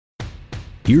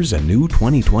Here's a new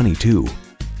 2022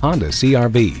 Honda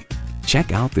CR-V.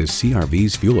 Check out this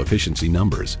CR-V's fuel efficiency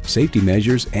numbers, safety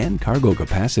measures, and cargo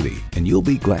capacity, and you'll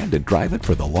be glad to drive it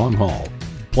for the long haul.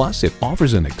 Plus, it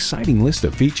offers an exciting list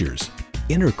of features: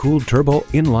 intercooled turbo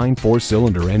inline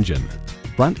 4-cylinder engine,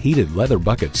 front heated leather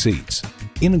bucket seats,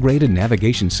 integrated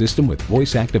navigation system with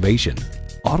voice activation,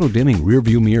 auto-dimming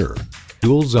rearview mirror,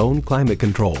 dual zone climate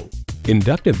control,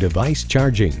 inductive device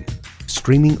charging,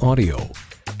 streaming audio,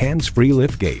 hands-free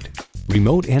liftgate,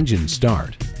 remote engine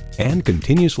start, and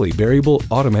continuously variable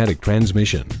automatic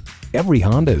transmission. Every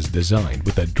Honda is designed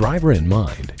with a driver in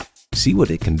mind. See what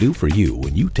it can do for you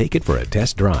when you take it for a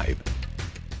test drive.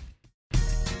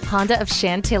 Honda of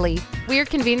Chantilly. We're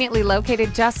conveniently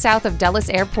located just south of Dulles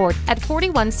Airport at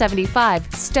 4175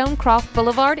 Stonecroft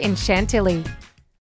Boulevard in Chantilly.